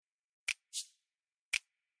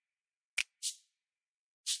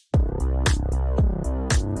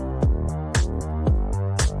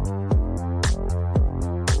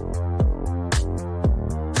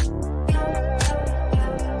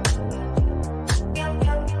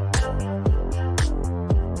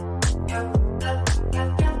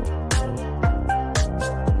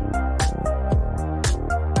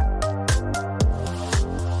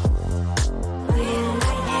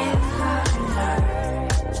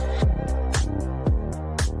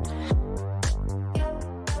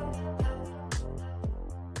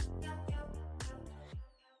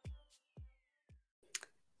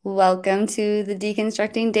Welcome to the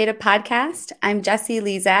Deconstructing Data podcast. I'm Jessie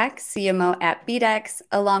Lezak, CMO at BDEX,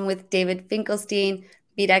 along with David Finkelstein,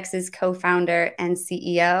 BDEX's co-founder and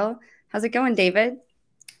CEO. How's it going, David?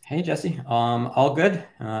 Hey, Jesse. All good.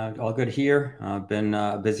 All good here. Been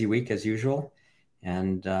a busy week as usual,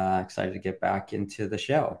 and excited to get back into the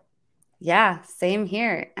show. Yeah, same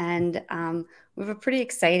here. And we have a pretty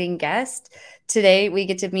exciting guest. Today, we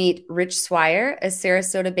get to meet Rich Swier, a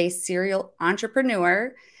Sarasota-based serial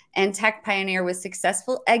entrepreneur and tech pioneer with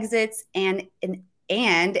successful exits and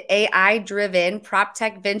AI-driven prop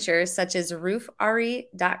tech ventures such as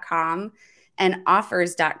roofre.com and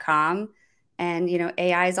offers.com. And,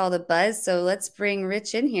 AI is all the buzz. So let's bring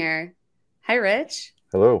Rich in here. Hi, Rich.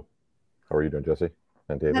 Hello. How are you doing, Jesse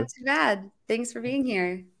and David? Not too bad. Thanks for being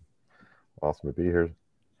here. Awesome to be here.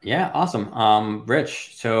 Yeah, awesome.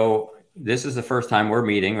 Rich, so this is the first time we're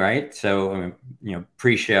meeting, right? So,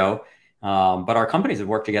 pre-show, but our companies have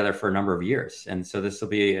worked together for a number of years. And so this will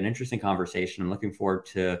be an interesting conversation. I'm looking forward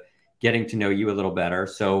to getting to know you a little better.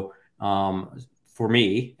 So for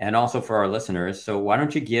me and also for our listeners, so why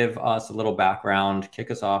don't you give us a little background,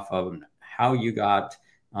 kick us off on how you got,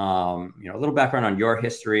 a little background on your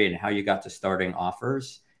history and how you got to starting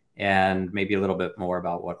Offers, and maybe a little bit more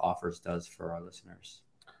about what Offers does for our listeners.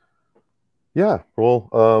 Yeah,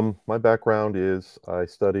 well, my background is I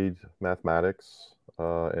studied mathematics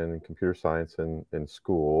and computer science in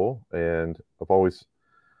school, and I've always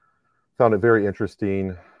found it very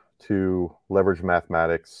interesting to leverage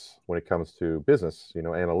mathematics when it comes to business,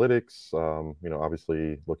 analytics,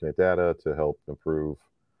 obviously looking at data to help improve,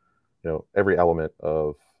 every element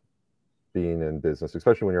of being in business,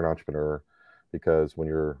 especially when you're an entrepreneur, because when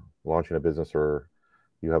you're launching a business or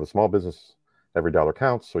you have a small business, every dollar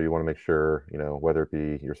counts. So you want to make sure, whether it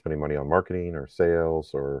be you're spending money on marketing or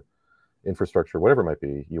sales or infrastructure, whatever it might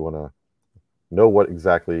be, you want to know what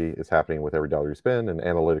exactly is happening with every dollar you spend. And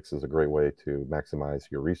analytics is a great way to maximize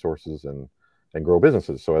your resources and grow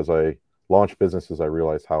businesses. So as I launched businesses, I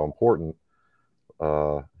realized how important,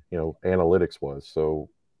 analytics was. So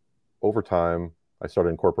over time, I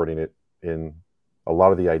started incorporating it in a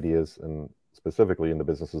lot of the ideas and specifically in the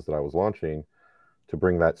businesses that I was launching to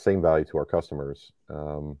bring that same value to our customers.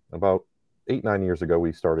 About 8-9 years ago,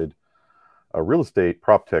 we started a real estate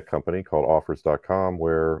prop tech company called offers.com,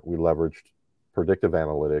 where we leveraged predictive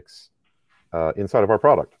analytics inside of our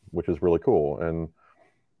product, which is really cool.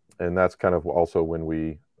 And that's kind of also when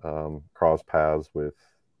we crossed paths with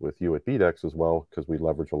you at BDEX as well, because we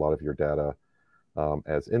leverage a lot of your data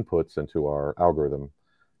as inputs into our algorithm.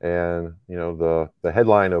 And the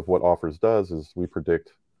headline of what Offers does is we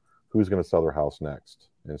predict who's going to sell their house next.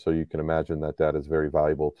 And so you can imagine that that is very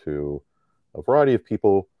valuable to a variety of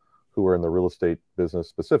people who are in the real estate business,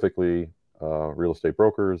 specifically real estate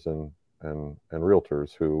brokers and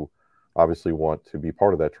realtors who obviously want to be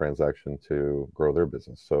part of that transaction to grow their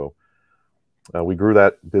business. So we grew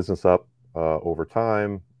that business up over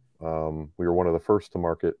time. We were one of the first to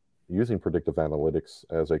market using predictive analytics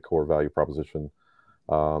as a core value proposition.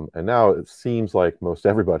 And now it seems like most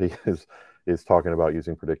everybody is talking about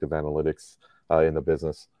using predictive analytics in the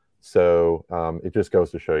business. So it just goes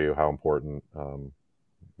to show you how important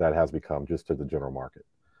that has become just to the general market.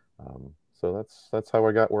 So that's how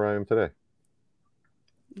I got where I am today.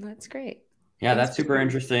 That's great. Yeah, that's super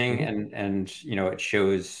interesting, and it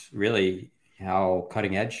shows really how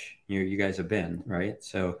cutting edge you guys have been, right?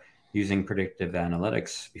 So using predictive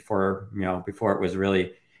analytics before it was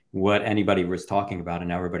really what anybody was talking about, and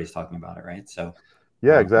now everybody's talking about it, right? So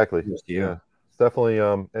yeah, exactly. Yeah, it's definitely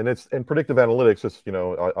and predictive analytics just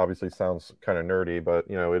obviously sounds kind of nerdy, but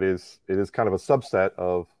it is kind of a subset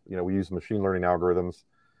of we use machine learning algorithms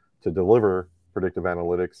to deliver predictive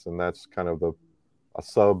analytics, and that's kind of a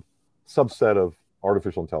subset of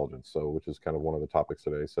artificial intelligence, so which is kind of one of the topics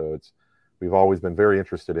today. So we've always been very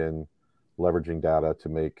interested in leveraging data to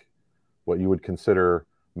make what you would consider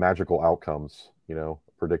magical outcomes,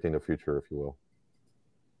 predicting the future, if you will.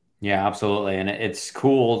 Yeah, absolutely. And it's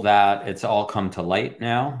cool that it's all come to light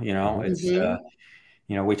now. It's,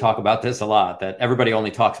 we talk about this a lot, that everybody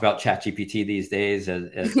only talks about ChatGPT these days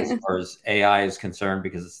as far as AI is concerned,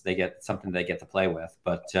 because they get something they get to play with.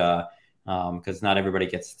 But because not everybody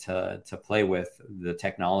gets to play with the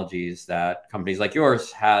technologies that companies like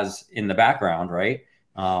yours has in the background, right?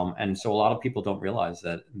 And so a lot of people don't realize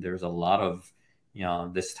that there's a lot of,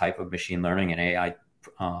 this type of machine learning and AI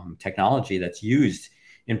technology that's used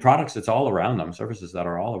in products that's all around them, services that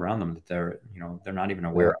are all around them that they're not even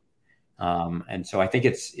aware of. And so I think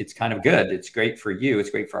it's kind of good. It's great for you. It's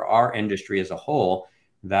great for our industry as a whole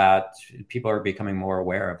that people are becoming more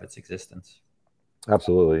aware of its existence.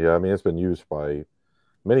 Absolutely. Yeah. I mean, it's been used by,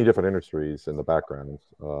 many different industries in the background.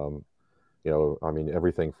 I mean,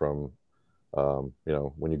 everything from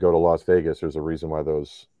when you go to Las Vegas, there's a reason why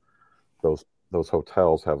those those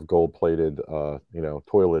hotels have gold-plated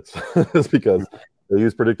toilets. It's because they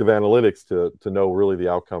use predictive analytics to know really the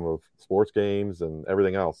outcome of sports games and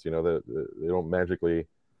everything else. They don't magically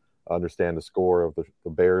understand the score of the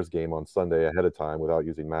Bears game on Sunday ahead of time without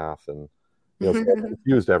using math. And so it's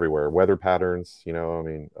used everywhere. Weather patterns, I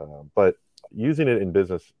mean, but using it in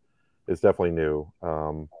business is definitely new.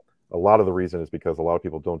 A lot of the reason is because a lot of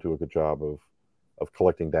people don't do a good job of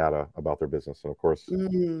collecting data about their business. And of course,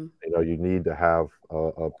 you need to have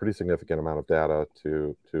a pretty significant amount of data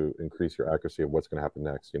to increase your accuracy of what's going to happen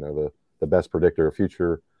next. The best predictor of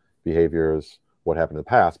future behavior is what happened in the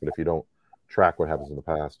past. But if you don't track what happens in the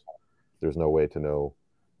past, there's no way to know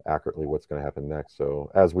accurately what's going to happen next.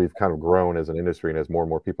 So as we've kind of grown as an industry and as more and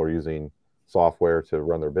more people are using software to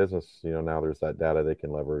run their business, now there's that data they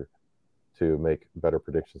can leverage to make better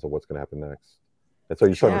predictions of what's going to happen next. And so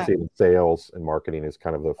you're starting to see it in sales and marketing is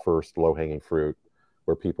kind of the first low-hanging fruit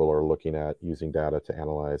where people are looking at using data to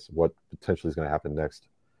analyze what potentially is going to happen next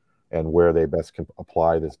and where they best can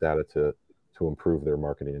apply this data to improve their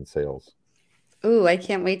marketing and sales. Ooh, I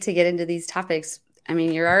can't wait to get into these topics. I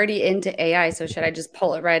mean, you're already into AI, so should I just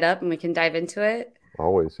pull it right up and we can dive into it?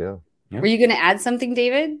 Always, yeah. Were you going to add something,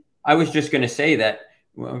 David? I was just going to say that,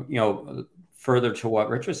 further to what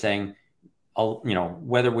Rich was saying,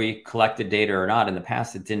 whether we collected data or not in the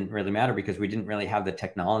past, it didn't really matter because we didn't really have the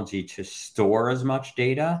technology to store as much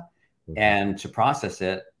data and to process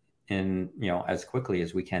it in, as quickly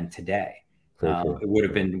as we can today. It would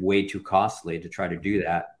have been way too costly to try to do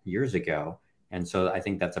that years ago. And so I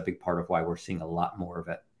think that's a big part of why we're seeing a lot more of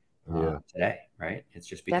it today, right? It's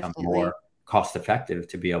just become more cost effective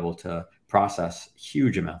to be able to process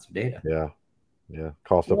huge amounts of data. Yeah.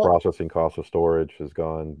 Cost of processing, cost of storage has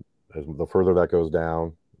gone. As the further that goes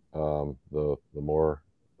down, the more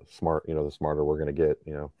smart, the smarter we're going to get,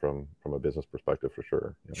 from a business perspective for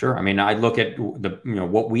sure. Sure. I mean, I look at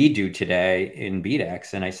what we do today in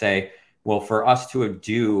BDEX and I say, well, for us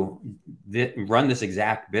to run this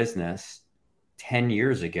exact business 10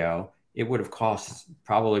 years ago, it would have cost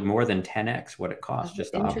probably more than 10x what it costs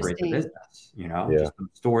just to operate the business, just to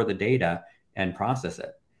store the data and process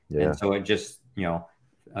it. And so it just,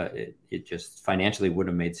 it just financially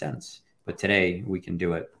wouldn't have made sense. But today we can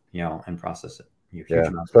do it, and process it.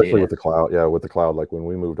 Especially with the cloud. Yeah, with the cloud, like when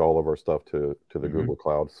we moved all of our stuff to the Google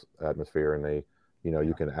Cloud's atmosphere, and they,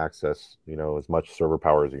 you can access, as much server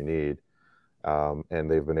power as you need. And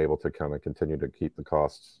they've been able to kind of continue to keep the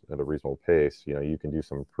costs at a reasonable pace. You can do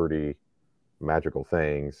some pretty magical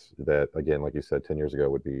things that, again, like you said, 10 years ago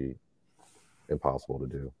would be impossible to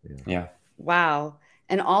do. Yeah. Wow.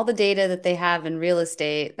 And all the data that they have in real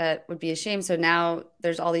estate, that would be a shame. So now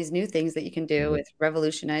there's all these new things that you can do with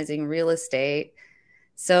revolutionizing real estate.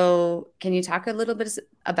 So can you talk a little bit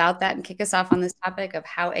about that and kick us off on this topic of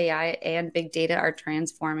how AI and big data are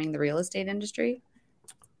transforming the real estate industry?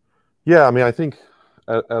 Yeah, I mean, I think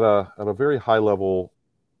at a very high level,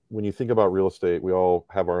 when you think about real estate, we all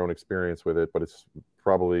have our own experience with it, but it's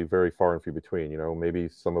probably very far and few between. Maybe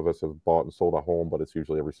some of us have bought and sold a home, but it's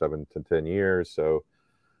usually every 7 to 10 years. So,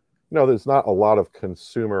 there's not a lot of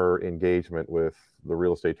consumer engagement with the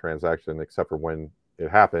real estate transaction, except for when it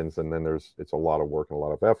happens, and then it's a lot of work and a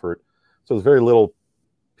lot of effort. So there's very little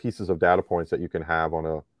pieces of data points that you can have on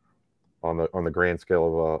the grand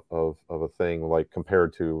scale of a thing, like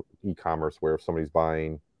compared to e-commerce, where if somebody's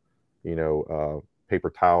buying, paper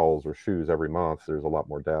towels or shoes every month, there's a lot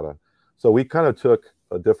more data. So we kind of took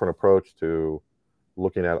a different approach to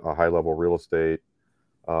looking at a high level real estate.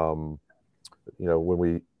 When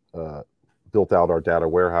we built out our data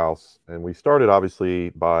warehouse, and we started obviously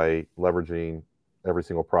by leveraging every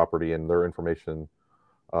single property and their information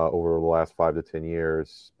over the last 5 to 10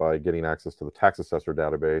 years by getting access to the tax assessor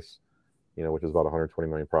database, which is about 120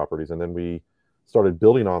 million properties. And then we started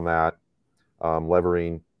building on that,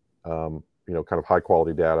 leveraging, kind of high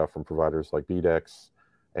quality data from providers like BDEX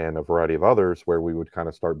and a variety of others, where we would kind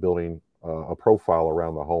of start building a profile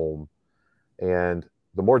around the home. And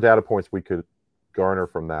the more data points we could garner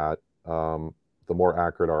from that, the more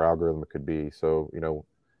accurate our algorithm could be. So,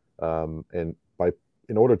 and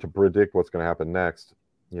in order to predict what's going to happen next,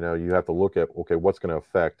 you have to look at, okay, what's going to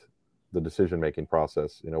affect the decision-making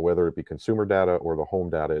process, whether it be consumer data or the home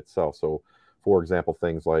data itself. So, for example,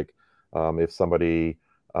 things like if somebody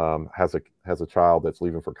has a child that's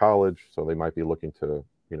leaving for college, so they might be looking to,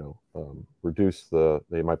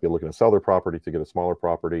 they might be looking to sell their property to get a smaller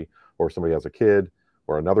property, or somebody has a kid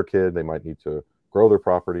or another kid, they might need to grow their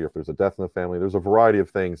property. Or if there's a death in the family, there's a variety of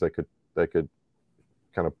things that could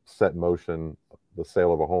kind of set in motion the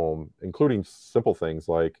sale of a home, including simple things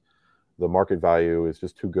like the market value is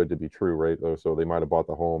just too good to be true, right? So they might have bought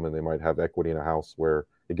the home and they might have equity in a house where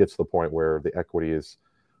it gets to the point where the equity is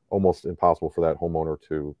almost impossible for that homeowner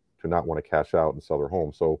to not want to cash out and sell their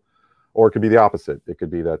home. So, or it could be the opposite. It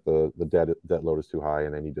could be that the debt load is too high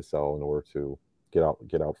and they need to sell in order to get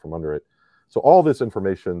out from under it. So all this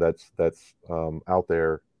information that's out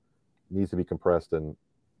there needs to be compressed and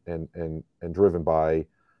driven by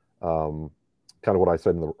kind of what I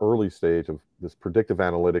said in the early stage of this predictive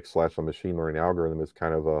analytics / a machine learning algorithm is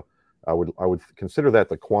kind of I would consider that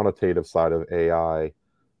the quantitative side of AI.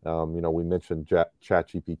 We mentioned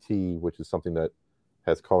ChatGPT, which is something that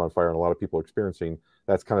has caught on fire and a lot of people are experiencing.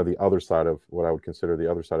 That's kind of the other side of what I would consider the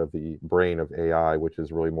other side of the brain of AI, which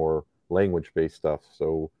is really more language-based stuff.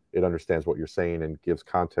 So it understands what you're saying and gives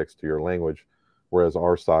context to your language, whereas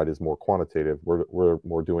our side is more quantitative. We're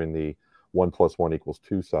more doing the 1 + 1 =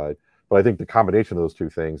 2 side. But I think the combination of those two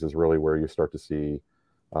things is really where you start to see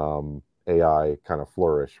AI kind of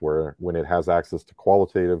flourish, where when it has access to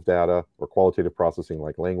qualitative data or qualitative processing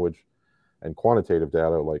like language, and quantitative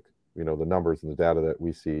data like the numbers and the data that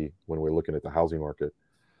we see when we're looking at the housing market.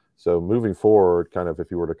 So moving forward, kind of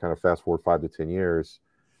if you were to kind of fast forward 5 to 10 years,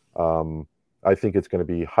 I think it's going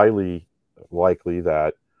to be highly likely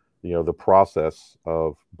that the process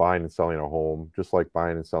of buying and selling a home, just like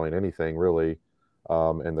buying and selling anything really,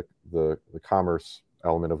 and the commerce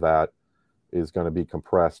element of that is going to be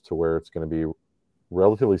compressed to where it's going to be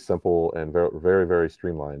relatively simple and very, very, very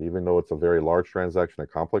streamlined. Even though it's a very large transaction, a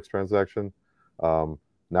complex transaction,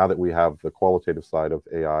 now that we have the qualitative side of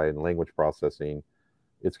AI and language processing,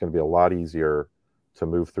 it's going to be a lot easier to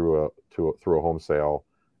move through a home sale.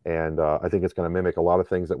 And I think it's going to mimic a lot of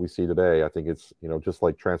things that we see today. I think it's just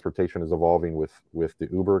like transportation is evolving with the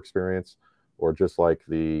Uber experience, or just like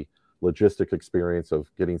the logistic experience of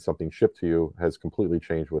getting something shipped to you has completely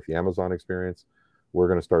changed with the Amazon experience. We're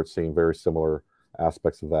going to start seeing very similar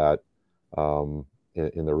aspects of that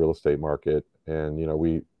in the real estate market. And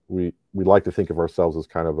we like to think of ourselves as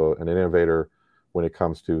kind of an innovator when it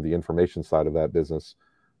comes to the information side of that business,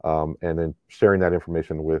 and then sharing that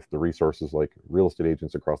information with the resources like real estate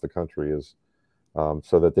agents across the country is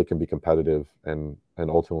so that they can be competitive and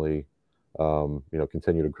ultimately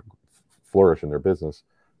continue to flourish in their business.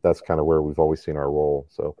 That's kind of where we've always seen our role.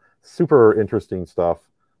 So super interesting stuff.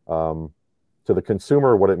 To the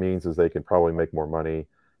consumer, what it means is they can probably make more money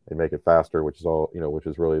and make it faster, which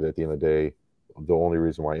is really at the end of the day, the only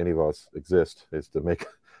reason why any of us exist is to make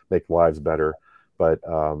lives better. But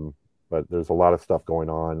there's a lot of stuff going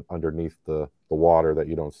on underneath the water that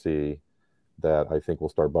you don't see that I think will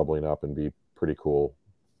start bubbling up and be pretty cool.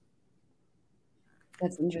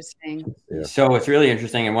 That's interesting. Yeah. So it's really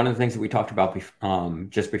interesting. And one of the things that we talked about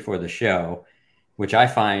just before the show, which I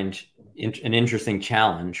find an interesting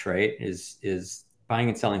challenge, right, is buying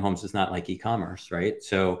and selling homes is not like e-commerce, right?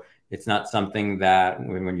 So it's not something that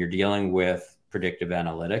when you're dealing with predictive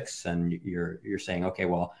analytics and you're saying, okay,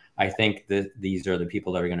 well, I think that these are the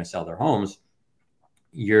people that are going to sell their homes.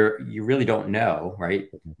 You really don't know, right?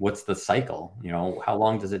 What's the cycle? How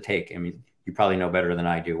long does it take? I mean, you probably know better than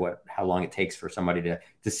I do how long it takes for somebody to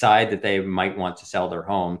decide that they might want to sell their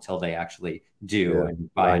home till they actually do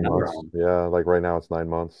and buy another home. Yeah, like right now it's 9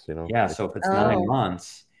 months. Yeah, so if it's 9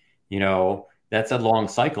 months, that's a long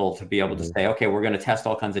cycle to be able to say, okay, we're going to test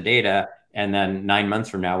all kinds of data, and then 9 months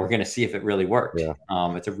from now, we're going to see if it really worked. Yeah.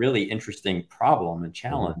 It's a really interesting problem and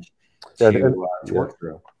challenge to work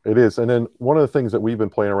through. It is. And then one of the things that we've been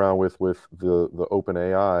playing around with the open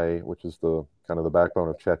AI, which is the kind of the backbone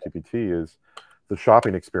of ChatGPT, is the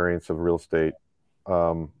shopping experience of real estate,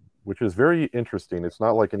 which is very interesting. It's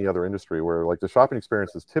not like any other industry where like the shopping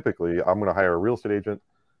experience is typically, I'm going to hire a real estate agent,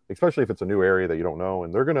 especially if it's a new area that you don't know,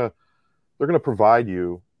 and they're going to provide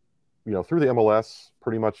you, through the MLS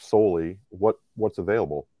pretty much solely what's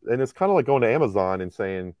available. And it's kind of like going to Amazon and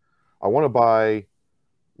saying, I want to buy,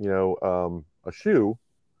 a shoe,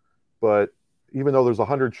 but even though there's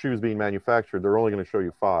 100 shoes being manufactured, they're only going to show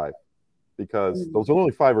you 5 because those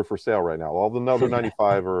only 5 are for sale right now. All the other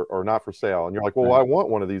 95 are not for sale. And you're like, well, I want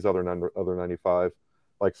one of these other 95.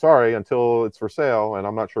 Like, sorry, until it's for sale, and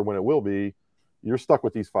I'm not sure when it will be, you're stuck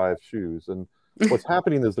with these 5 shoes. And what's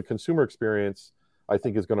happening is the consumer experience, I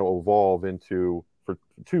think, is going to evolve into for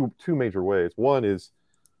two major ways. One is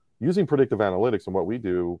using predictive analytics and what we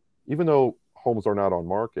do, even though homes are not on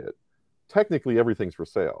market, technically everything's for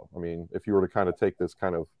sale. I mean, if you were to kind of take this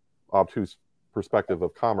kind of obtuse perspective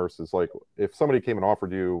of commerce, is like if somebody came and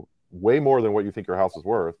offered you way more than what you think your house is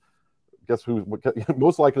worth, guess who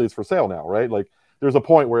most likely it's for sale now, right? Like there's a price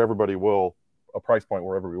point where everybody will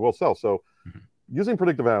sell. So using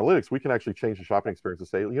predictive analytics, we can actually change the shopping experience and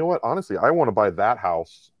say, you know what, honestly, I want to buy that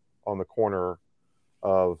house on the corner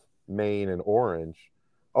of Main and Orange.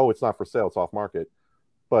 Oh, it's not for sale, it's off market,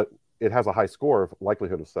 but it has a high score of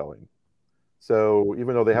likelihood of selling. So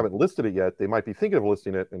even though they haven't listed it yet, they might be thinking of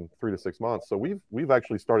listing it in 3 to 6 months. So we've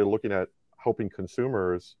actually started looking at helping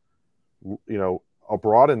consumers,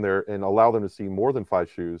 broaden their and allow them to see more than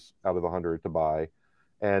 5 shoes out of the 100 to buy,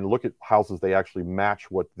 and look at houses they actually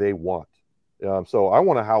match what they want. So I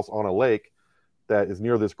want a house on a lake that is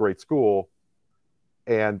near this great school,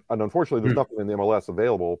 and unfortunately, there's nothing in the MLS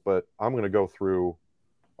available. But I'm going to go through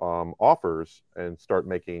offers and start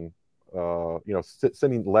making,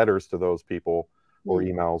 sending letters to those people, or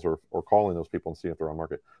emails, or calling those people and seeing if they're on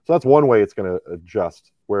market. So that's one way it's going to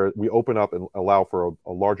adjust, where we open up and allow for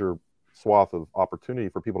a larger swath of opportunity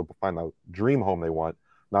for people to find the dream home they want,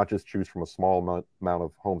 not just choose from a small amount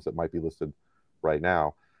of homes that might be listed right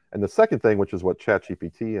now. And the second thing, which is what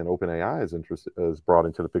ChatGPT and OpenAI is brought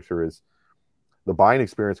into the picture, is the buying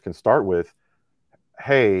experience can start with,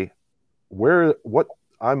 hey,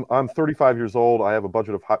 I'm 35 years old. I have a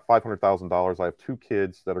budget of $500,000. I have 2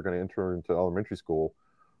 kids that are going to enter into elementary school.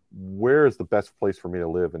 Where is the best place for me to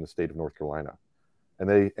live in the state of North Carolina? And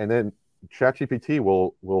then ChatGPT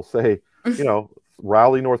will say,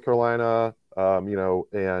 Raleigh, North Carolina,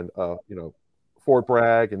 Fort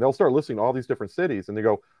Bragg, and they'll start listing all these different cities, and they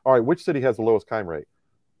go, all right, which city has the lowest crime rate?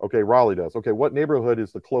 Okay, Raleigh does. Okay, what neighborhood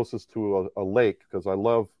is the closest to a lake? Because I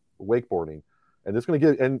love wakeboarding, and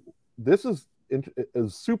this is a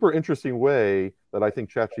super interesting way that I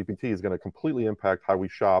think ChatGPT is going to completely impact how we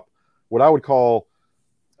shop. What I would call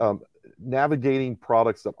navigating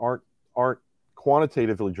products that aren't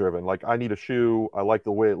quantitatively driven. Like, I need a shoe, I like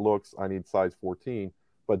the way it looks, I need size 14.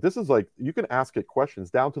 But this is like, you can ask it questions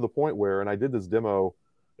down to the point where, and I did this demo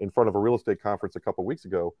in front of a real estate conference a couple of weeks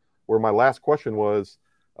ago, where my last question was,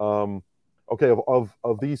 okay,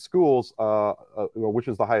 of these schools, which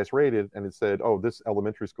is the highest rated? And it said, oh, this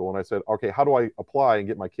elementary school. And I said, okay, how do I apply and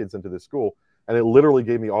get my kids into this school? And it literally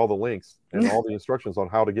gave me all the links and all the instructions on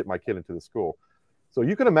how to get my kid into the school. So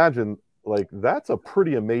you can imagine, like, that's a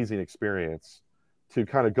pretty amazing experience to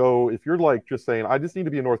kind of go, if you're like just saying, I just need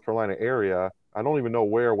to be in North Carolina area, I don't even know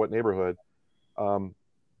what neighborhood,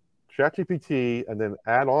 ChatGPT, and then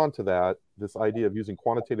add on to that this idea of using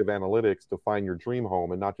quantitative analytics to find your dream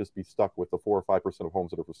home and not just be stuck with the 4 or 5% of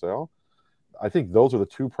homes that are for sale. I think those are the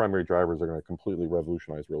 2 primary drivers that are going to completely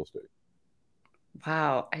revolutionize real estate.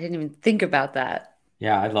 Wow, I didn't even think about that.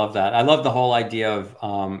 Yeah, I love that. I love the whole idea of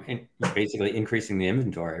basically increasing the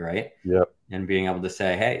inventory, right? Yep. And being able to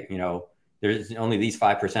say, hey, there's only these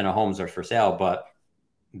 5% of homes are for sale, but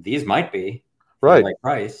these might be for the right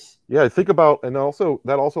price. Yeah, think about, and also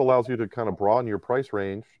that also allows you to kind of broaden your price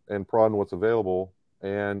range and broaden what's available.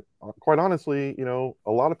 And quite honestly,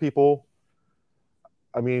 a lot of people,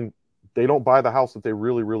 I mean, they don't buy the house that they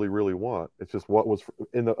really, really, really want. It's just what was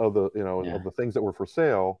of the things that were for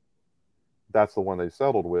sale, that's the one they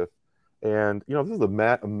settled with. And this is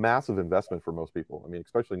a massive investment for most people. I mean,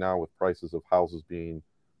 especially now with prices of houses being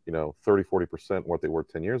 30-40% what they were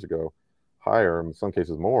 10 years ago, higher, in some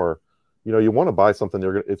cases more. You want to buy something,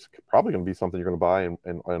 it's probably going to be something you're going to buy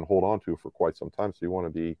and hold on to for quite some time. So you want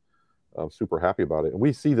to be super happy about it. And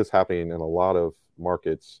we see this happening in a lot of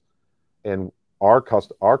markets, and our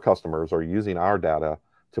customers are using our data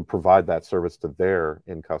to provide that service to their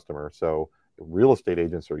end customer. So real estate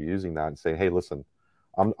agents are using that and saying, hey, listen,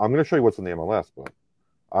 I'm going to show you what's in the MLS, but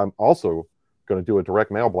I'm also going to do a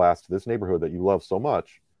direct mail blast to this neighborhood that you love so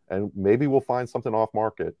much, and maybe we'll find something off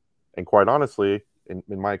market. And quite honestly,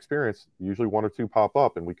 in my experience, usually 1 or 2 pop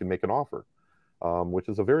up and we can make an offer, which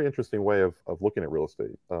is a very interesting way of looking at real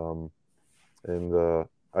estate. I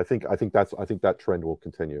think that trend will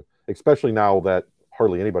continue, especially now that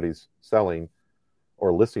hardly anybody's selling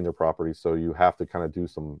or listing their property. So you have to kind of do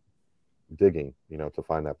some digging, to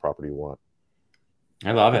find that property you want.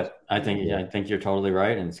 I love it. I think you're totally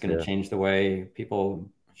right, and it's going to change the way people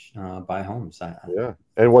buy homes. Yeah,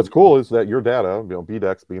 and what's cool is that your data,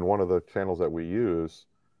 BDEX being one of the channels that we use,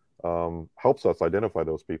 helps us identify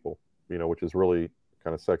those people. Which is really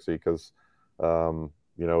kind of sexy, because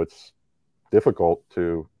it's difficult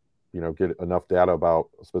to get enough data about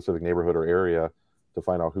a specific neighborhood or area to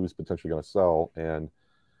find out who's potentially going to sell, and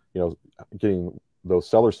getting those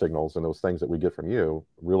seller signals and those things that we get from you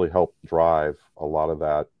really help drive a lot of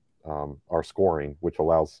that, our scoring, which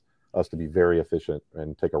allows us to be very efficient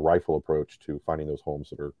and take a rifle approach to finding those homes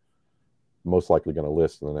that are most likely going to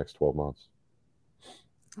list in the next 12 months.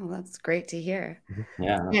 Oh, that's great to hear.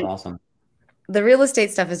 Yeah, that's awesome. the real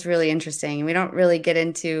estate stuff is really interesting. We don't really get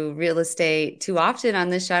into real estate too often on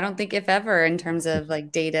this show. I don't think, if ever, in terms of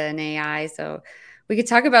like data and AI. So we could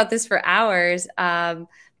talk about this for hours, but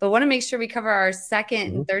want to make sure we cover our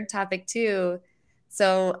second and third topic too.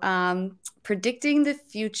 So, predicting the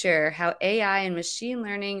future, how AI and machine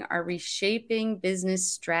learning are reshaping business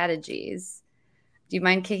strategies. Do you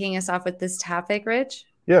mind kicking us off with this topic, Rich?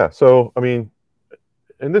 Yeah. So, I mean,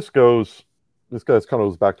 and this kind of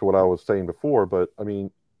goes back to what I was saying before, but I mean,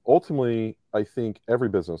 ultimately, I think every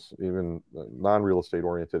business, even non-real estate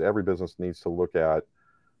oriented, every business needs to look at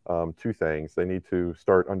two things. They need to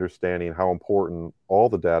start understanding how important all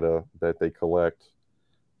the data that they collect,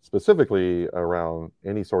 specifically around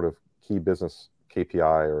any sort of key business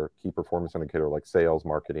KPI or key performance indicator like sales,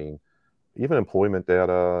 marketing, even employment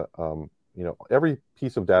data. Every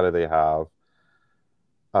piece of data they have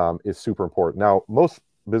is super important. Now, most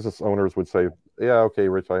business owners would say, yeah, okay,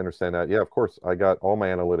 Rich, I understand that. Yeah, of course, I got all my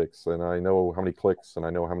analytics and I know how many clicks and I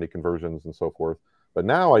know how many conversions and so forth. But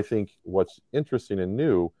now I think what's interesting and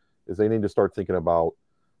new is they need to start thinking about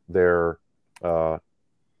their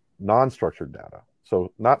non-structured data.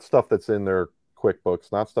 So not stuff that's in their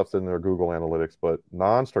QuickBooks, not stuff that's in their Google Analytics, but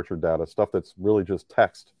non-structured data, stuff that's really just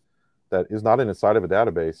text that is not inside of a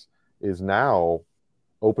database, is now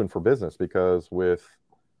open for business, because with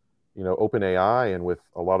open AI and with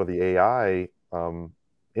a lot of the AI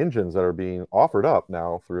engines that are being offered up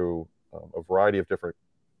now through a variety of different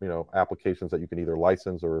applications that you can either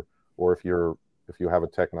license, or if you have a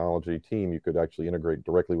technology team, you could actually integrate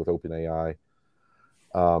directly with OpenAI,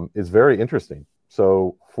 is very interesting.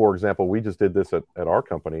 So, for example, we just did this at our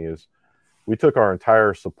company. Is we took our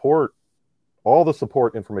entire support, all the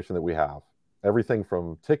support information that we have, everything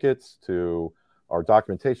from tickets to our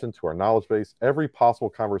documentation to our knowledge base, every possible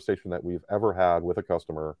conversation that we've ever had with a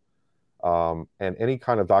customer, and any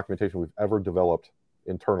kind of documentation we've ever developed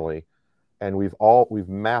internally, and we've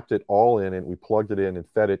mapped it all in, and we plugged it in and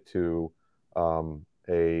fed it to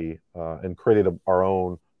and created our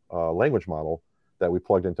own language model that we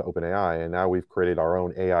plugged into OpenAI, and now we've created our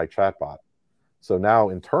own AI chatbot. So now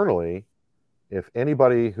internally, if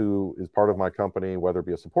anybody who is part of my company, whether it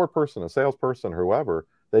be a support person, a salesperson, or whoever,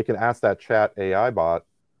 they can ask that chat AI bot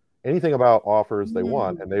anything about offers they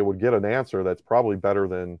want, and they would get an answer that's probably better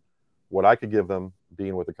than what I could give them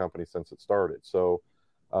being with the company since it started. So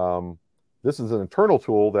this is an internal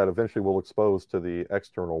tool that eventually will expose to the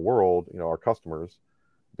external world, our customers,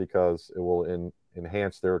 because it will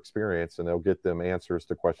enhance their experience, and they'll get them answers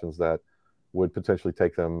to questions that would potentially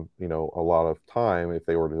take them, a lot of time if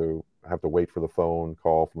they were to have to wait for the phone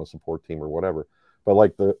call from a support team or whatever. But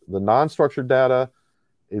like the non-structured data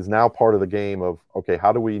is now part of the game of, okay,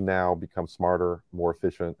 how do we now become smarter, more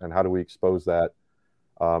efficient, and how do we expose that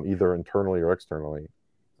either internally or externally?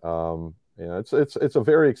 It's a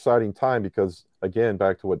very exciting time, because again,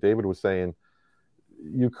 back to what David was saying,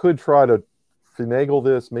 you could try to finagle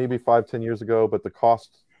this maybe 5-10 years ago, but the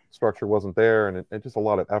cost structure wasn't there, and it just a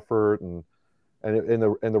lot of effort, and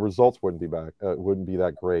the results wouldn't be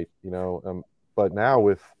that great, but now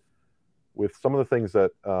with some of the things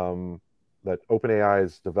that OpenAI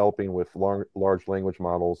is developing with large language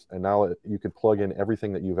models, and now you could plug in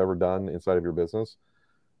everything that you've ever done inside of your business,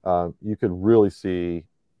 you could really see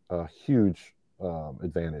a huge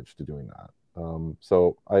advantage to doing that.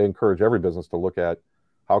 So I encourage every business to look at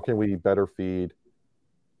how can we better feed,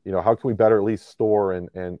 how can we better at least store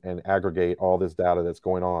and aggregate all this data that's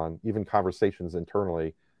going on, even conversations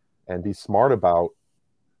internally, and be smart about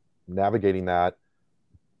navigating that,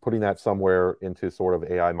 putting that somewhere into sort of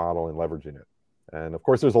AI model and leveraging it. And of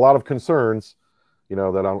course, there's a lot of concerns,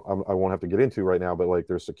 that I won't have to get into right now, but like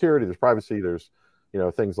there's security, there's privacy, there's,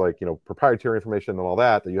 things like, proprietary information and all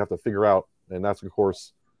that you have to figure out. And that's, of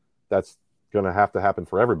course, that's going to have to happen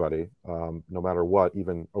for everybody, no matter what.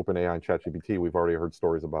 Even OpenAI and ChatGPT, we've already heard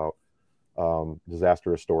stories about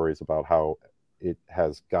disastrous stories about how it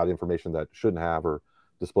has got information that shouldn't have, or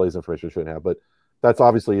displays information it shouldn't have. But that's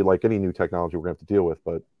obviously like any new technology we're going to have to deal with.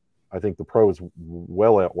 But I think the pros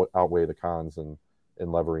well outweigh the cons in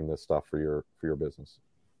levering this stuff for your business.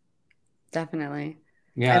 Definitely.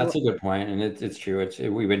 Yeah, that's a good point, and it's true.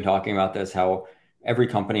 We've been talking about this, how every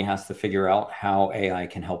company has to figure out how AI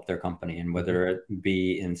can help their company, and whether it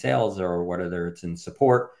be in sales or whether it's in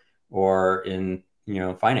support or in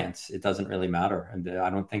finance, it doesn't really matter. And I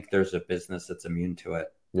don't think there's a business that's immune to it.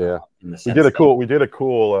 Yeah, in the we sense did a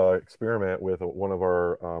cool experiment with one of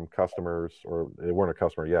our customers, or they weren't a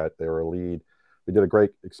customer yet; they were a lead. We did a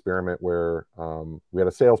great experiment where we had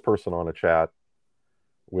a salesperson on a chat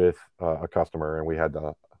with a customer, and we had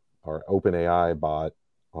our OpenAI bot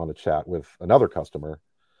on a chat with another customer.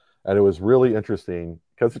 And it was really interesting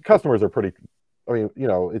because customers are pretty, I mean,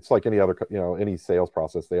 it's like any other, any sales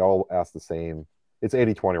process. They all ask the same, it's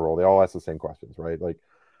 80/20 rule. They all ask the same questions, right? Like,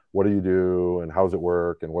 what do you do and how does it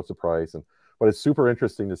work and what's the price? But it's super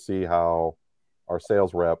interesting to see how our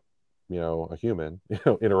sales rep, a human,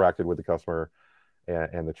 interacted with the customer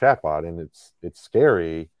and the chatbot. And it's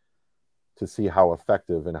scary to see how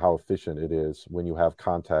effective and how efficient it is when you have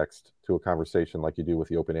context to a conversation like you do with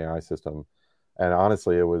the OpenAI system. And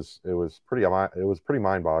honestly, it was pretty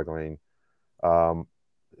mind-boggling. Um,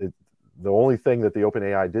 the only thing that the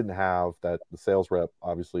OpenAI didn't have that the sales rep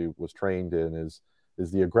obviously was trained in is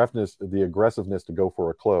the aggressiveness to go for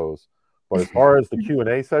a close. But as far as the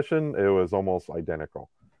Q&A session, it was almost identical.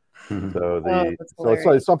 So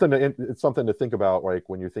it's something to think about, like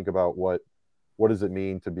when you think about what does it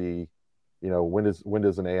mean to be, when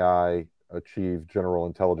does an AI achieve general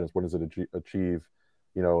intelligence? When does it achieve,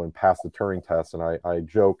 and pass the Turing test? And I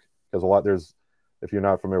joke because if you're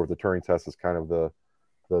not familiar with the Turing test, is kind of the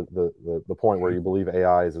point where you believe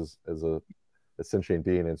AI is a sentient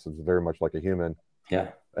being, and it's very much like a human.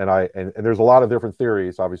 Yeah. And there's a lot of different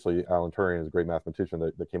theories. Obviously, Alan Turing is a great mathematician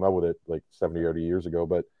that came up with it like 70 or 80 years ago.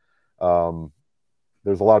 But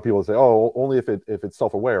there's a lot of people that say, oh, only if it's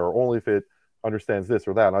self-aware, or only if it understands this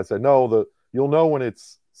or that. And I said, no, you'll know when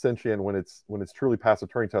it's sentient, when it's truly passed a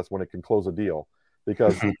Turing test, when it can close a deal,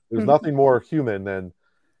 because there's nothing more human than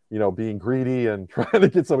being greedy and trying to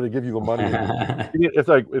get somebody to give you the money. It's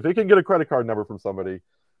like if it can get a credit card number from somebody,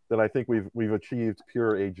 then I think we've achieved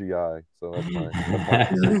pure AGI. So that's my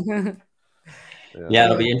Yeah,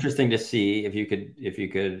 it'll be interesting to see if you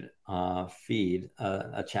could feed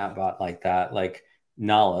a chatbot like that, like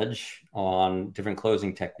knowledge on different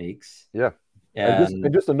closing techniques. Yeah.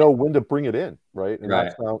 And just to know when to bring it in, right? And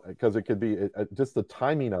right. because it could be just the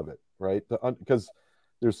timing of it, right? Because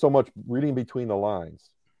there's so much reading between the lines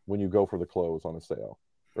when you go for the close on a sale,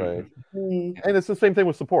 right? Mm-hmm. And it's the same thing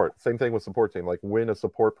with support. Same thing with support team. Like when a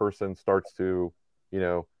support person starts to,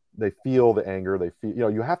 they feel the anger, they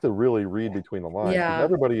feel, you have to really read between the lines. Yeah.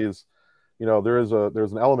 Everybody is, there's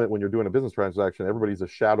an element when you're doing a business transaction, everybody's a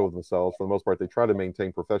shadow of themselves for the most part. They try to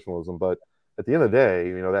maintain professionalism, but at the end of the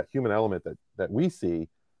day, that human element that we see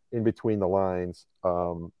in between the lines,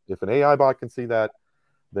 if an AI bot can see that,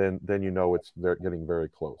 then they're getting very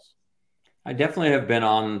close. I definitely have been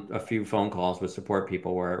on a few phone calls with support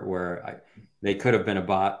people where they could have been a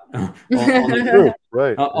bot,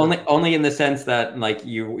 only in the sense that like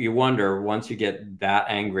you wonder once you get that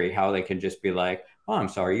angry how they can just be like, oh, I'm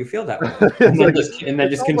sorry you feel that way, and then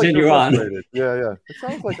just continue on. Yeah. It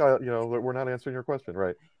sounds like we're not answering your question,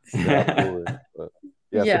 right? Yeah, absolutely. But,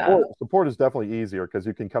 support is definitely easier because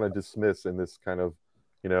you can kind of dismiss in this kind of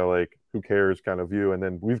like who cares kind of view, and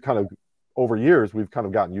then we've kind of over years we've kind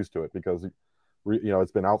of gotten used to it because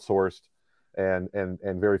it's been outsourced and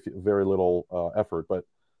very little effort. But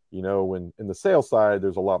when in the sales side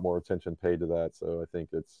there's a lot more attention paid to that, so I think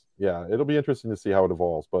it'll be interesting to see how it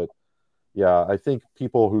evolves. But I think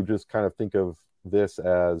people who just kind of think of this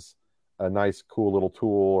as a nice cool little tool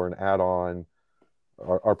or an add-on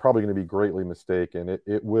are probably going to be greatly mistaken.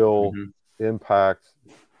 It will impact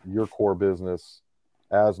your core business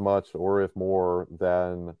as much or if more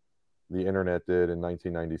than the internet did in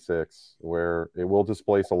 1996, where it will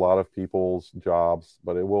displace a lot of people's jobs,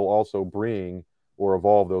 but it will also bring or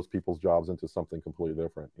evolve those people's jobs into something completely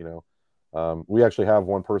different. We actually have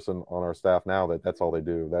one person on our staff now that's all they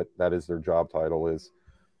do. That is their job title. Is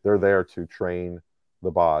they're there to train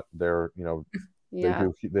the bot. They're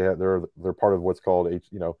they're part of what's called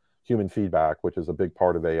human feedback, which is a big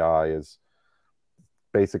part of AI. Is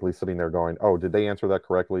basically sitting there going, oh, did they answer that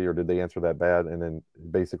correctly or did they answer that bad? And then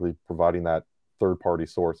basically providing that third-party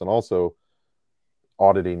source and also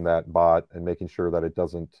auditing that bot and making sure that it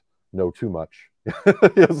doesn't know too much.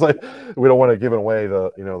 It's like we don't want to give away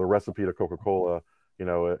the recipe to Coca-Cola in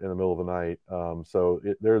the middle of the night. So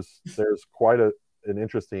there's quite an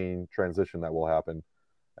interesting transition that will happen.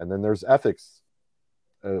 And then there's ethics,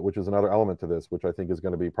 which is another element to this, which I think is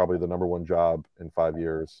going to be probably the number one job in 5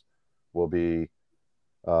 years will be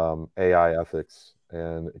AI ethics,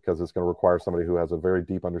 and because it's going to require somebody who has a very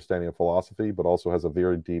deep understanding of philosophy, but also has a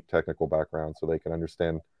very deep technical background, so they can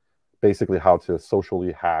understand basically how to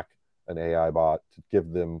socially hack an AI bot to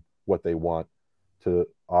give them what they want to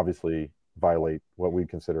obviously violate what we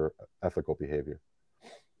consider ethical behavior.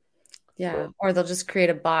 Yeah, or they'll just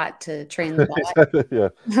create a bot to train the bot. Yeah,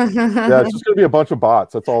 it's just going to be a bunch of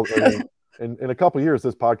bots. That's all. In a couple of years,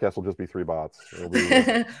 this podcast will just be 3 bots.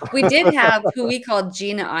 We did have who we called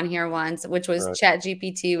Gina on here once, which was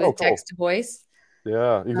ChatGPT with text to voice.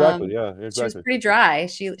 Yeah, exactly. She was pretty dry.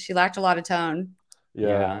 She lacked a lot of tone.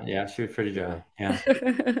 Yeah. Yeah. Shoot for the Yeah. joy. Yeah.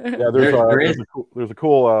 Yeah, There is. there's a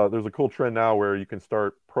cool trend now where you can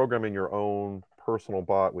start programming your own personal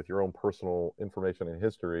bot with your own personal information and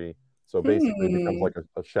history. So basically, it becomes Hmm. like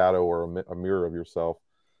a shadow or a mirror of yourself.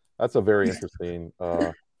 That's a very interesting.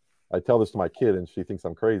 I tell this to my kid, and she thinks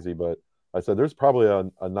I'm crazy, but I said there's probably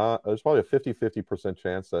a not there's probably a 50%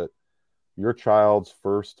 chance that your child's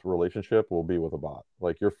first relationship will be with a bot.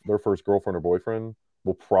 Like their first girlfriend or boyfriend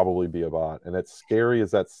will probably be a bot. And as scary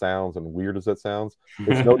as that sounds and weird as that sounds,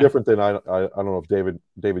 it's no different than I don't know if David,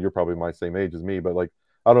 you're probably my same age as me, but like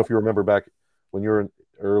I don't know if you remember back when you were in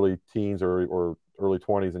early teens or early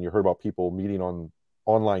 20s and you heard about people meeting on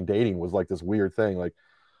online dating was like this weird thing. Like,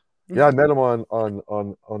 yeah, I met him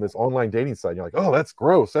on this online dating site. And you're like, oh, that's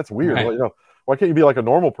gross. That's weird. Well, Right. you know, why can't you be like a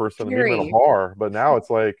normal person and meet him in a Scary. bar? But now it's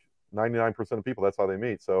like 99% of people, that's how they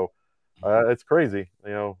meet. So it's crazy.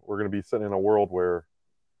 You know, we're going to be sitting in a world where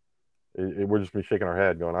we're just be shaking our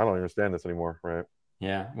head, going, "I don't understand this anymore." Right?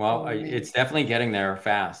 Yeah, well, Mm. it's definitely getting there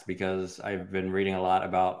fast because I've been reading a lot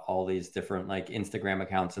about all these different like Instagram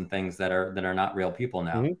accounts and things that are not real people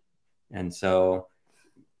now. Mm-hmm. And so,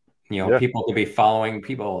 Yeah. people could be following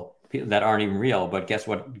people that aren't even real, but guess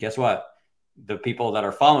what? Guess what? The people that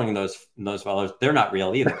are following those followers, they're not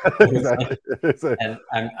real either. Exactly. And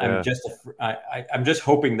Yeah. I'm just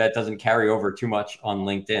hoping that doesn't carry over too much on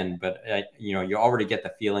LinkedIn. But you already get the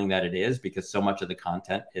feeling that it is because so much of the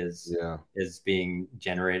content Yeah. is being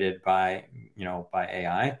generated by by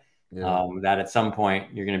AI. Yeah. That at some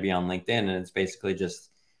point you're going to be on LinkedIn and it's basically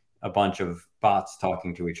just a bunch of bots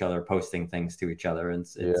talking to each other, posting things to each other, and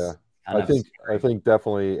Yeah. it's kind of I scary. think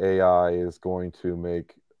definitely AI is going to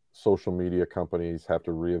make social media companies have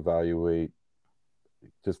to reevaluate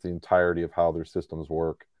just the entirety of how their systems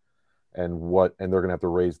work and they're going to have to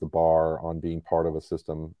raise the bar on being part of a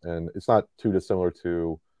system. And it's not too dissimilar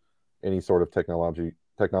to any sort of technology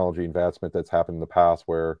advancement that's happened in the past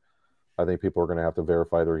where I think people are going to have to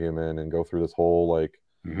verify they're human and go through this whole like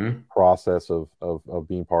Mm-hmm. process of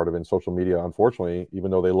being part of it. And social media, unfortunately,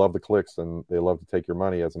 even though they love the clicks and they love to take your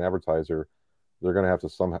money as an advertiser, they're going to have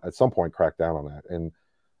to at some point crack down on that. And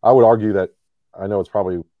I would argue that I know it's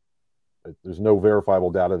probably there's no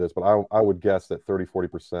verifiable data to this, but I would guess that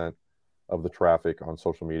 30-40% of the traffic on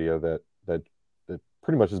social media that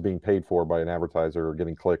pretty much is being paid for by an advertiser or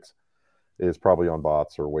getting clicks is probably on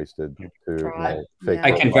bots or wasted to I, Fraud. fake I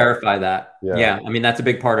Yeah. can profiles. verify that. Yeah, Yeah, I mean that's a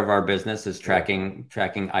big part of our business is yeah,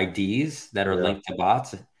 tracking IDs that are yeah, linked to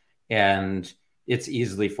bots, and it's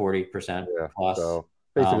easily 40% yeah. plus. So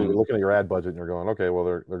basically, you're Um, looking at your ad budget and you're going, okay, well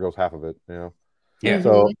there goes half of it. You know. yeah, Hmm.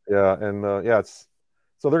 So yeah, and yeah, it's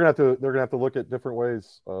so they're gonna have to look at different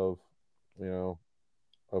ways of you know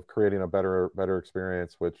of creating a better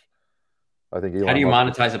experience, which I think how do Elon you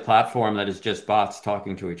Musk. monetize a platform that is just bots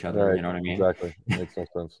talking to each other? Right, You know what I mean? exactly. It makes no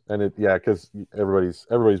sense. And yeah, because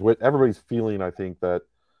everybody's feeling, I think, that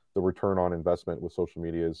the return on investment with social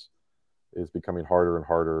media is becoming harder and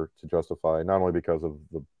harder to justify, not only because of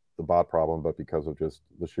the bot problem, but because of just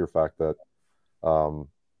the sheer fact that um,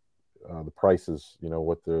 the prices,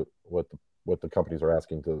 what the companies are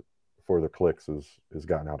asking for the clicks is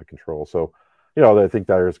gotten out of control. So, I think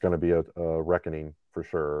there's going to be a reckoning for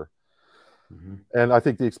sure. Mm-hmm. And I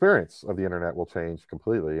think the experience of the internet will change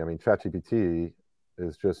completely. I mean, ChatGPT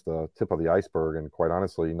is just the tip of the iceberg, and quite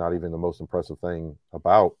honestly, not even the most impressive thing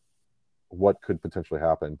about what could potentially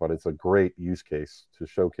happen. But it's a great use case to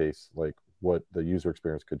showcase like what the user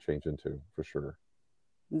experience could change into for sure.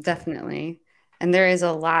 So, Definitely. And there is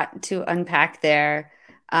a lot to unpack there.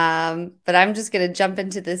 But I'm just going to jump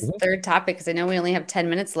into this mhm. third topic because I know we only have 10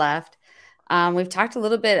 minutes left. We've talked a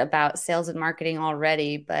little bit about sales and marketing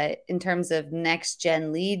already, but in terms of next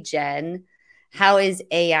gen lead gen, how is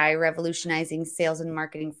AI revolutionizing sales and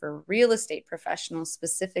marketing for real estate professionals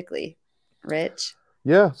specifically? Rich?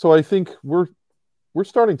 Yeah, so I think we're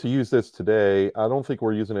starting to use this today. I don't think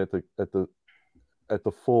we're using it at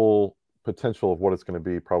the full potential of what it's going to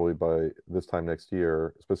be probably by this time next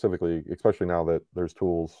year, specifically, especially now that there's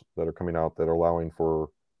tools that are coming out that are allowing for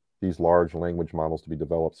these large language models to be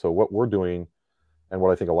developed. So what we're doing, and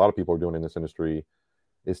what I think a lot of people are doing in this industry,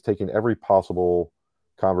 is taking every possible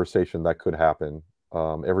conversation that could happen,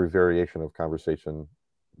 every variation of conversation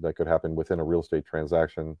that could happen within a real estate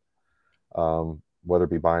transaction, whether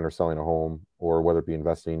it be buying or selling a home, or whether it be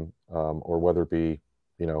investing, or whether it be,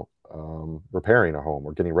 repairing a home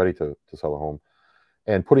or getting ready to sell a home,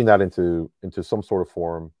 and putting that into some sort of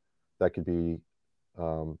form that could be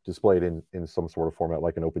displayed in some sort of format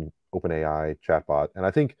like an open AI chatbot. And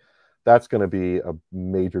I think that's going to be a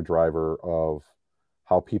major driver of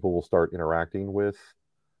how people will start interacting with,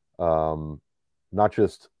 um, not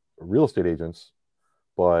just real estate agents,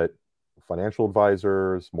 but financial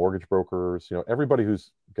advisors, mortgage brokers, everybody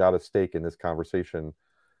who's got a stake in this conversation,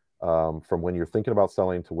 from when you're thinking about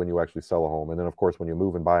selling to when you actually sell a home. And then, of course, when you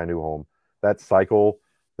move and buy a new home, that cycle,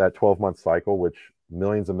 that 12-month cycle, which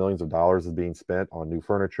millions and millions of dollars is being spent on new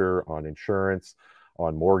furniture, on insurance,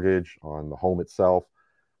 on mortgage, on the home itself,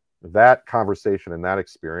 that conversation and that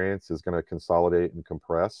experience is going to consolidate and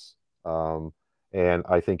compress. And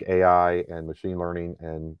I think AI and machine learning,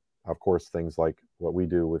 and of course things like what we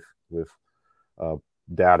do with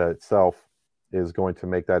data itself, is going to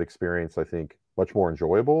make that experience, I think, much more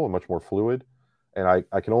enjoyable and much more fluid. And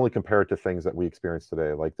I can only compare it to things that we experience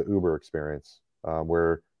today, like the Uber experience,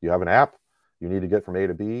 where you have an app, you need to get from A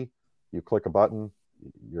to B, you click a button,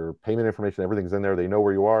 your payment information, everything's in there. They know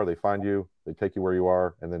where you are, they find you, they take you where you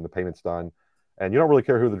are, and then the payment's done. And you don't really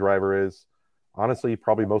care who the driver is. Honestly,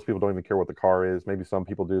 probably most people don't even care what the car is. Maybe some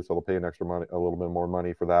people do, so they'll pay an extra money, a little bit more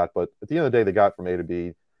money for that. But at the end of the day, they got from A to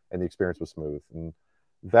B, and the experience was smooth. And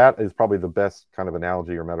that is probably the best kind of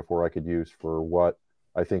analogy or metaphor I could use for what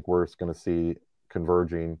I think we're going to see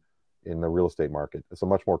converging in the real estate market. It's a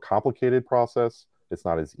much more complicated process. It's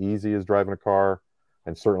not as easy as driving a car,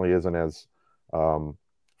 and certainly isn't as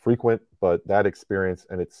frequent, but that experience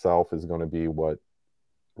in itself is going to be what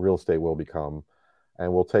real estate will become.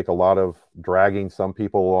 And will take a lot of dragging some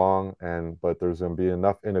people along, but there's going to be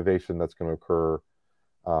enough innovation that's going to occur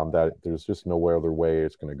that there's just no other way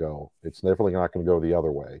it's going to go. It's definitely not going to go the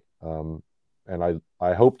other way. And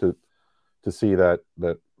I hope to see that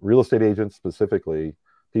real estate agents, specifically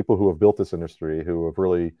people who have built this industry, who have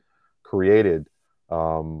really created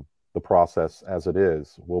the process as it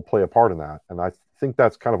is, will play a part in that. And I think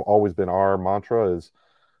that's kind of always been our mantra, is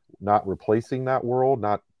not replacing that world,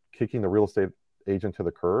 not kicking the real estate agent to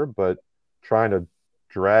the curb, but trying to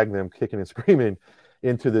drag them kicking and screaming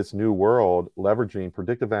into this new world, leveraging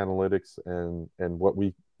predictive analytics and what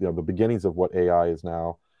we, the beginnings of what AI is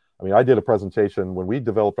now. I mean, I did a presentation when we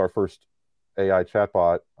developed our first AI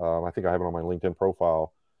chatbot. I think I have it on my LinkedIn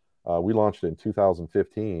profile. We launched it in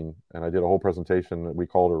 2015, and I did a whole presentation that we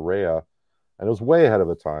called her Rhea, and it was way ahead of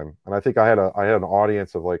the time. And I think I had an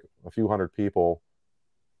audience of like a few hundred people,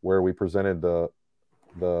 where we presented the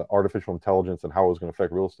artificial intelligence and how it was going to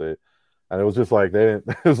affect real estate. And it was just like, it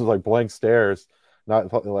was like blank stares. I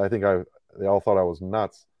think they all thought I was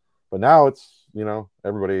nuts. But now it's,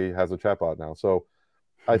 everybody has a chatbot now. So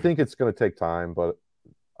I think it's going to take time, but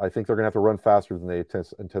I think they're going to have to run faster than they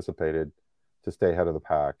anticipated to stay ahead of the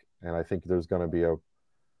pack. And I think there's going to be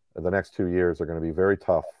the next 2 years are going to be very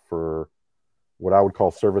tough for what I would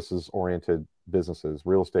call services oriented businesses,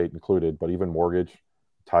 real estate included, but even mortgage,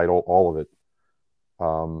 title, all of it.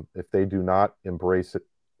 If they do not embrace it,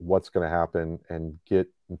 what's going to happen, and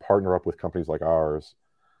partner up with companies like ours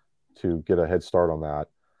to get a head start on that,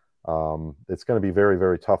 it's going to be very,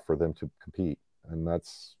 very tough for them to compete. And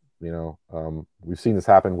that's, we've seen this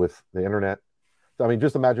happen with the internet. I mean,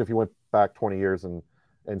 just imagine if you went back 20 years and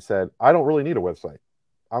said, I don't really need a website.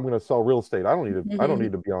 I'm going to sell real estate. I don't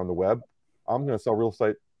need to be on the web. I'm going to sell real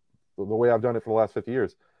estate the way I've done it for the last 50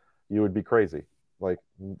 years. You would be crazy. Like,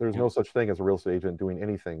 there's no such thing as a real estate agent doing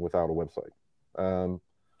anything without a website.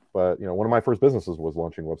 But one of my first businesses was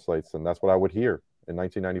launching websites, and that's what I would hear in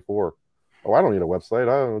 1994. Oh, I don't need a website.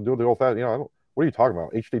 I don't do the old fashioned. What are you talking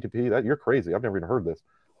about? HTTP? That, you're crazy. I've never even heard this.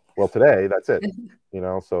 Well, today that's it.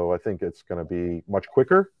 So I think it's going to be much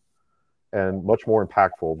quicker and much more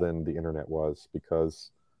impactful than the internet was,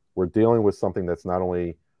 because we're dealing with something that's not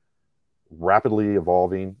only rapidly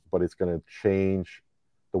evolving, but it's going to change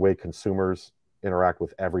the way consumers interact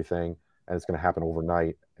with everything, and it's going to happen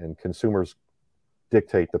overnight, and consumers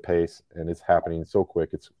dictate the pace, and it's happening so quick,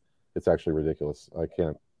 it's actually ridiculous. I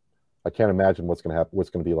can't imagine what's going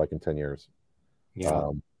to be like in 10 years.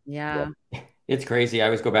 Yeah. It's crazy. I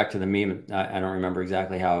always go back to the meme. I don't remember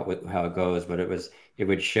exactly how it goes, but it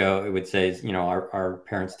would say, our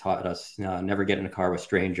parents taught us, never get in a car with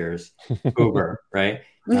strangers. Uber, right?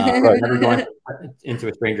 Right. Never go into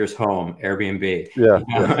a stranger's home. Airbnb.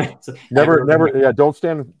 Yeah. Never. Yeah. Don't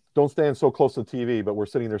stand so close to the TV, but we're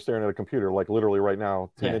sitting there staring at a computer, like literally right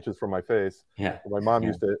now, 10 inches from my face. Yeah. My mom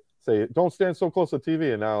used to say, "Don't stand so close to the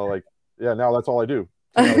TV," and now, now that's all I do.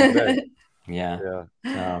 10 hours a day. Yeah.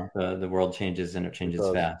 The world changes, and it changes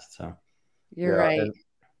fast. So you're right.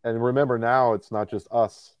 And remember, now it's not just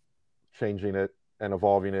us changing it and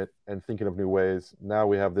evolving it and thinking of new ways. Now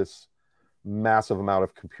we have this massive amount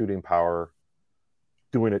of computing power,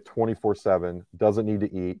 doing it 24/7, doesn't need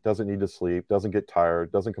to eat, doesn't need to sleep, doesn't get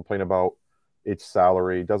tired, doesn't complain about its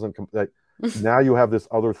salary, now you have this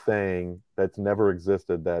other thing that's never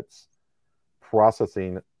existed, that's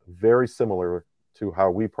processing very similar to how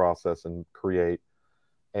we process and create,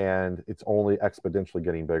 and it's only exponentially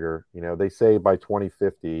getting bigger. They say by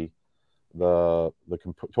 2050,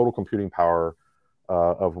 total computing power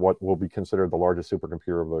of what will be considered the largest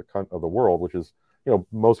supercomputer of the world, which is,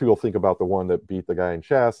 most people think about the one that beat the guy in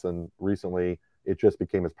chess, and recently it just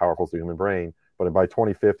became as powerful as the human brain. But by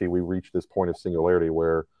 2050, we reach this point of singularity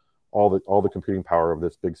where all the computing power of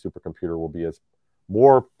this big supercomputer will be as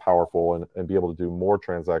more powerful and be able to do more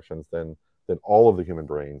transactions than all of the human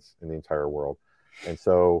brains in the entire world. And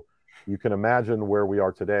so you can imagine where we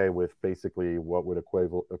are today with basically what would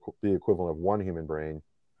be equivalent of one human brain.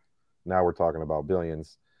 Now we're talking about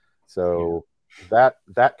billions. So that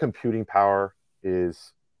computing power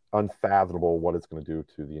is unfathomable what it's going to do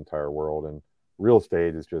to the entire world. And real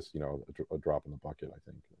estate is just, a drop in the bucket, I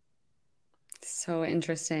think. So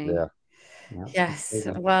interesting. Yeah. Yes.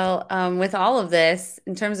 Well, with all of this,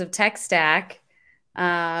 in terms of tech stack,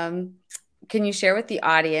 can you share with the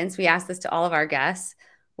audience? We ask this to all of our guests.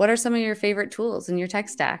 What are some of your favorite tools in your tech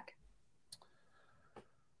stack?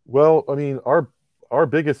 Well, I mean, our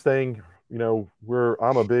biggest thing,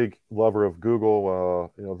 I'm a big lover of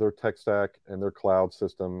Google. Their tech stack and their cloud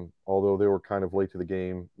system, although they were kind of late to the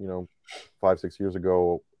game, 5-6 years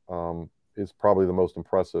ago, is probably the most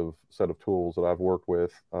impressive set of tools that I've worked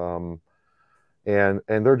with. And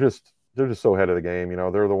they're just so ahead of the game.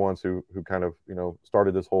 They're the ones who kind of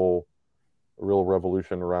started this whole real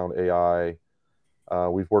revolution around AI.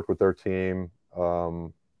 We've worked with their team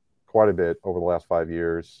quite a bit over the last 5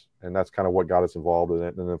 years, and that's kind of what got us involved in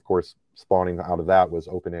it. And then, of course, spawning out of that was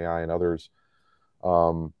OpenAI and others.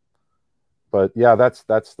 But yeah, that's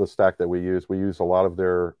the stack that we use. We use a lot of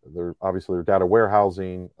their obviously their data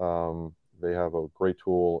warehousing. They have a great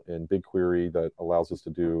tool in BigQuery that allows us to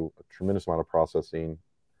do a tremendous amount of processing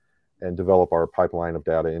and develop our pipeline of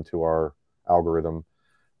data into our algorithm.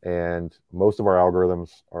 And most of our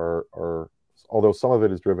algorithms are although some of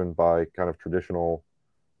it is driven by kind of traditional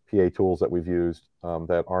PA tools that we've used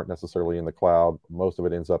that aren't necessarily in the cloud, most of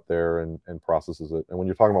it ends up there and processes it. And when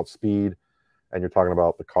you're talking about speed and you're talking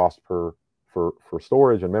about the cost for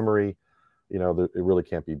storage and memory, it really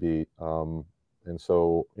can't be beat. And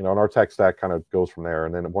so, and our tech stack kind of goes from there.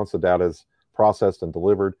 And then once the data is processed and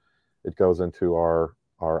delivered, it goes into our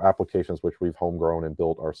applications, which we've homegrown and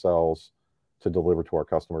built ourselves to deliver to our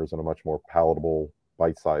customers in a much more palatable,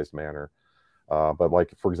 bite-sized manner. But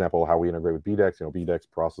like, for example, how we integrate with BDEX, BDEX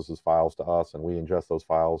processes files to us, and we ingest those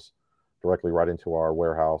files directly right into our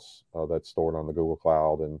warehouse that's stored on the Google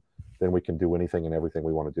Cloud, and then we can do anything and everything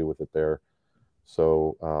we want to do with it there.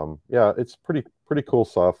 So yeah, it's pretty cool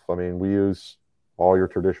stuff. I mean, we use all your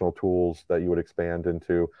traditional tools that you would expand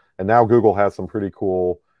into, and now Google has some pretty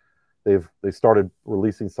cool. They started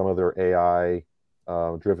releasing some of their AI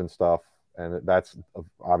driven stuff, and that's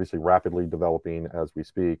obviously rapidly developing as we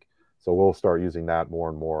speak. So we'll start using that more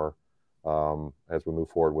and more as we move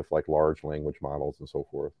forward with like large language models and so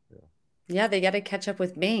forth. Yeah, they got to catch up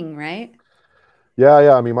with Bing, right?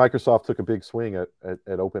 Yeah. I mean, Microsoft took a big swing at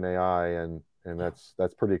OpenAI, and that's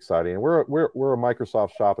pretty exciting. And we're a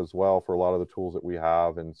Microsoft shop as well for a lot of the tools that we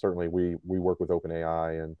have, and certainly we work with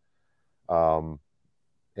OpenAI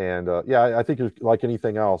and yeah, I think like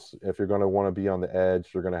anything else, if you're going to want to be on the edge,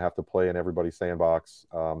 you're going to have to play in everybody's sandbox.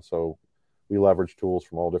 So we leverage tools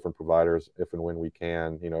from all different providers if and when we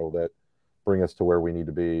can, that bring us to where we need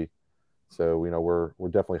to be. So, we're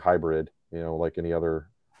definitely hybrid, like any other,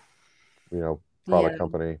 product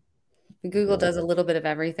company. Google does a little bit of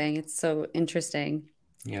everything. It's so interesting.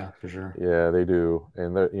 Yeah, for sure. Yeah, they do.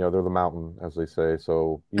 And they're the mountain, as they say.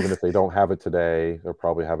 So even if they don't have it today, they'll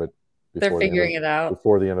probably have it They're figuring it out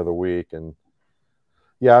before the end of the week. And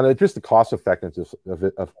yeah, and just the cost effectiveness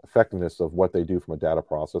of what they do from a data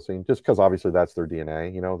processing, just because obviously that's their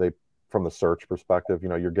DNA. They, from the search perspective,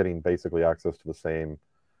 you're getting basically access to the same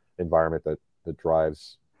environment that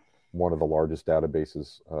drives one of the largest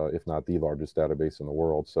databases, if not the largest database in the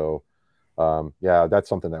world. So yeah, that's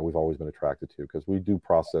something that we've always been attracted to, because we do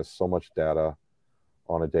process so much data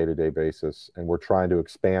on a day-to-day basis, and we're trying to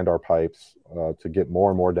expand our pipes to get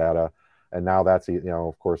more and more data. And now that's,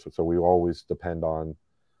 of course, so we always depend on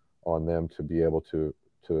them to be able to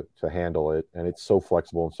handle it, and it's so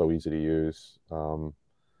flexible and so easy to use.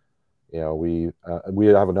 We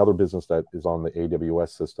have another business that is on the AWS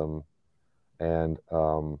system, and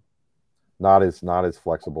not as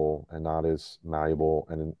flexible and not as malleable,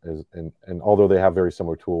 and although they have very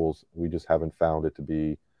similar tools, we just haven't found it to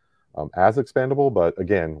be as expandable. But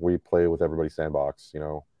again, we play with everybody's sandbox.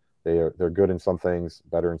 They're good in some things,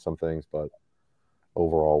 better in some things, but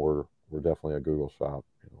overall, we're definitely a Google shop.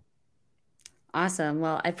 Awesome.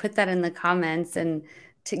 Well, I put that in the comments and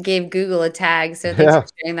gave Google a tag. So thanks for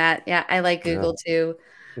sharing that. Yeah, I like Google too.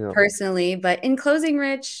 Yeah. personally. But in closing,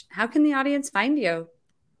 Rich, how can the audience find you?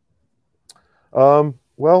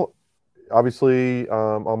 Well, obviously,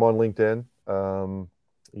 I'm on LinkedIn.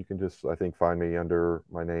 You can just, I think, find me under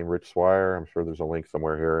my name, Rich Swier. I'm sure there's a link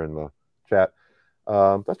somewhere here in the chat.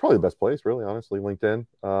 That's probably the best place, really, honestly, LinkedIn,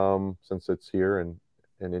 since it's here and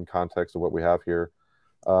in context of what we have here.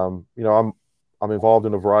 I'm involved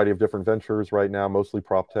in a variety of different ventures right now, mostly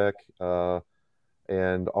prop tech,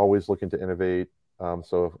 and always looking to innovate.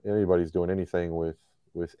 So if anybody's doing anything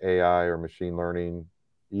with AI or machine learning,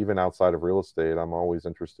 even outside of real estate, I'm always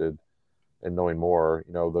interested in knowing more.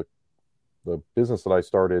 The business that I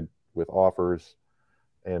started with offers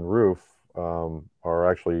and roof are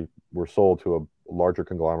actually were sold to a larger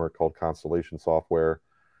conglomerate called Constellation Software,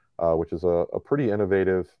 which is a pretty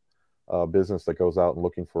innovative business that goes out and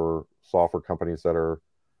looking for software companies that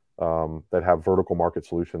have vertical market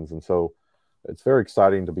solutions. And so it's very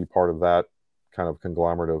exciting to be part of that kind of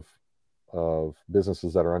conglomerate of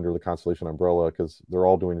businesses that are under the Constellation umbrella, because they're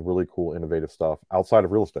all doing really cool, innovative stuff outside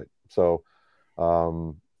of real estate. So,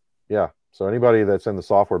 yeah. So anybody that's in the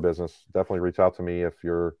software business, definitely reach out to me if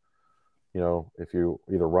you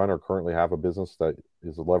either run or currently have a business that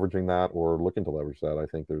is leveraging that or looking to leverage that. I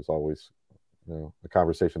think there's always, a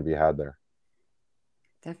conversation to be had there.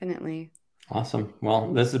 Definitely. Awesome.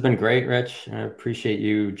 Well, this has been great, Rich. I appreciate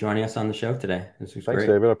you joining us on the show today. This was Thanks, great.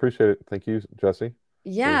 David. I appreciate it. Thank you, Jesse.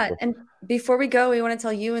 Yeah. And before we go, we want to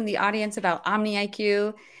tell you and the audience about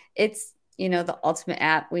OmniIQ. It's, the ultimate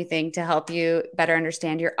app, we think, to help you better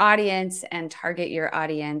understand your audience and target your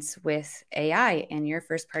audience with AI and your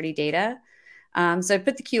first party data. So I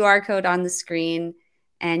put the QR code on the screen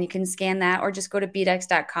and you can scan that or just go to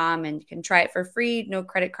bdex.com and you can try it for free. No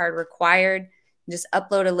credit card required. Just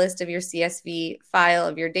upload a list of your CSV file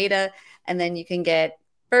of your data, and then you can get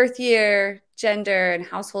birth year, gender, and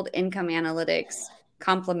household income analytics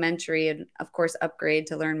complimentary, and of course upgrade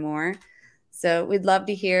to learn more. So we'd love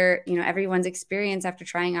to hear everyone's experience after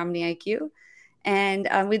trying OmniIQ, and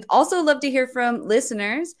we'd also love to hear from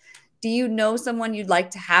listeners. Do you know someone you'd like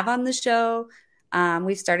to have on the show?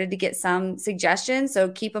 We've started to get some suggestions, so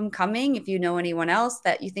keep them coming. If you know anyone else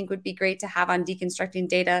that you think would be great to have on deconstructing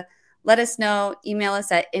data, let us know. Email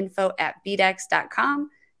us at info@bdex.com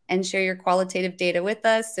and share your qualitative data with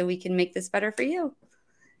us so we can make this better for you.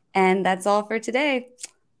 And that's all for today.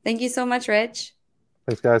 Thank you so much, Rich.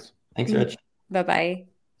 Thanks, guys. Thanks, Rich. Bye-bye.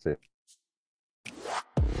 See you.